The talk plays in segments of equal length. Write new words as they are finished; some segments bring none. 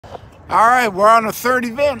All right, we're on the third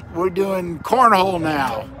event. We're doing cornhole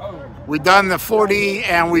now. We've done the 40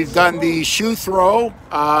 and we've done the shoe throw.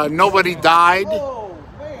 Nobody died.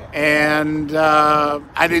 And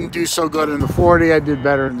I didn't do so good in the 40. I did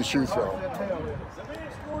better in the shoe throw.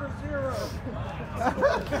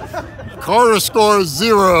 Quarter score is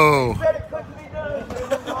 0.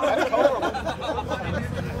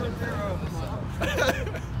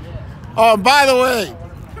 Oh, by the way.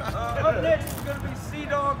 Up next is going to be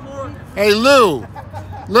Sea-Dog Morgan. Hey, Lou,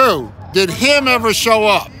 did him ever show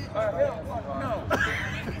up? No.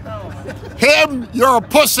 Him, you're a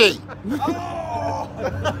pussy.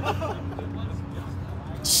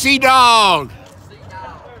 Sea-Dog.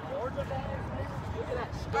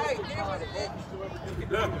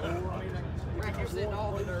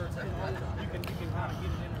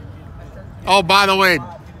 Oh, by the way,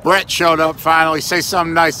 Brett showed up finally. Say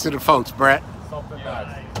something nice to the folks, Brett. Something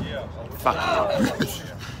nice. Fuck.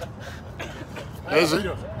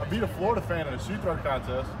 I beat a Florida fan in a shoe throw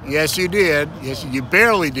contest. Yes, you did. Yes, you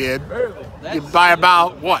barely did. Barely. You by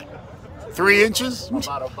about what? 3 inches?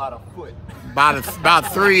 About a foot.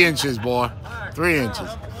 About 3 inches, boy. 3 inches.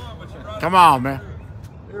 Come on, man.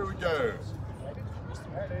 Here we go.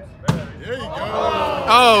 There you go.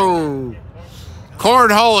 Oh,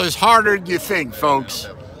 cornhole is harder than you think, folks.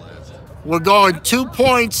 We're going 2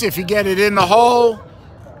 points if you get it in the hole.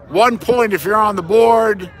 1 point if you're on the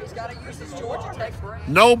board.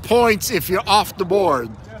 No points if you're off the board.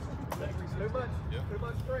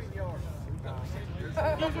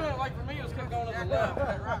 Like for me, it was going to the left,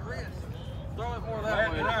 right wrist. Throw it more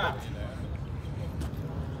that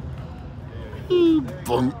way.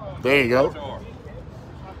 Boom. There you go.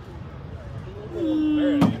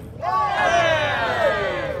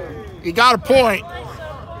 You got a point.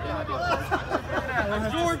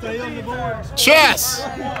 Chess,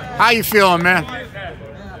 how you feeling, man?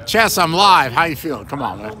 Chess, I'm live. How you feeling? Come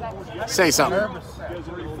on, man. Say something.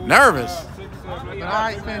 Nervous? But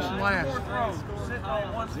I ain't finishing last.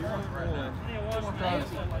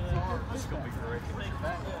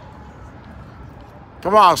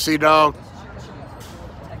 Come on, Sea-Dog.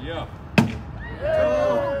 Yeah.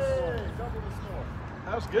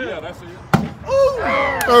 That's good. Yeah, that's it.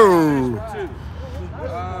 Oh.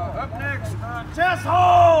 Up next, Chess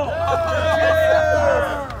Hole!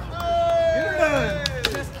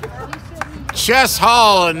 Chess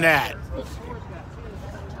Hall and that.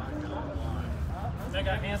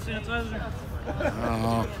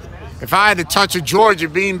 If I had to touch a Georgia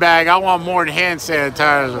beanbag, I want more than hand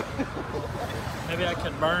sanitizer. Maybe I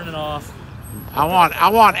could burn it off. I want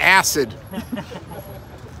acid. I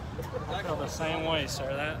feel the same way,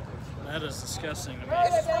 sir. That is disgusting to me.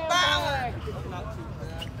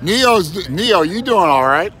 Neo, you doing all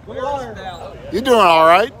right? You doing all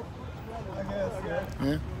right?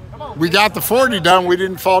 Yeah. We got the 40 done. We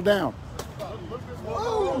didn't fall down.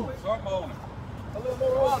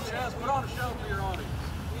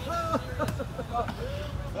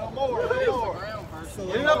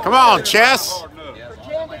 Come on, Chess.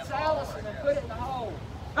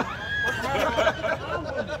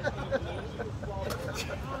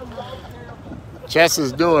 Chess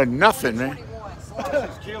is doing nothing, man.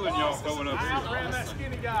 It's killing y'all going up here. That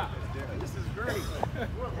skinny guy. This is great.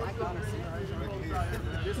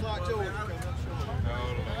 Just like George.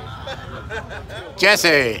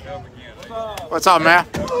 Jesse. What's up, man?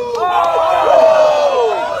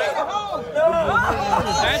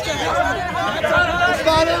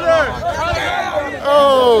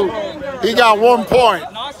 Oh, he got 1 point.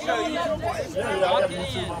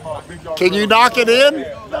 Can you knock it in?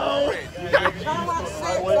 No.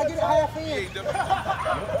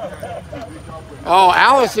 Oh,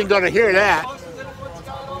 Allison gonna hear that.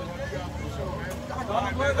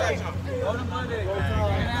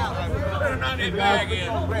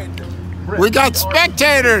 We got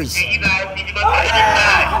spectators. Hey, you guys need to go to the other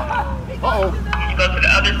side. Uh-oh. Need to go to the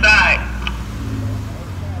other side.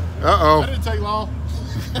 Uh-oh. That didn't take long.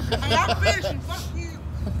 Hey, I'm finishing. Fuck you.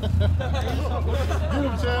 Get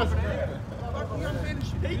him, Chess. I'm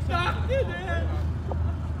finishing. He's not good, man.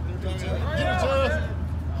 Get him, Chess.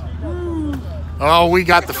 Oh, we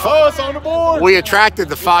got the. Oh, it's on the board. We attracted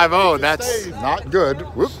the 5-0. That's not good.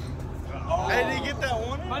 Whoop. Hey, did he get that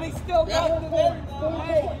one? But he still got it in there.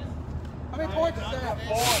 How many points is that?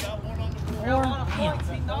 4.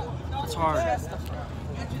 It's hard.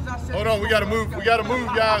 Hold on, we gotta move. We gotta move,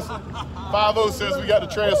 guys. 5-0 says we got to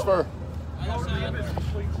transfer.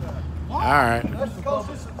 All right.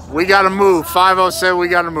 We got to move. 5-0 said we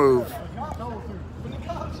got to move.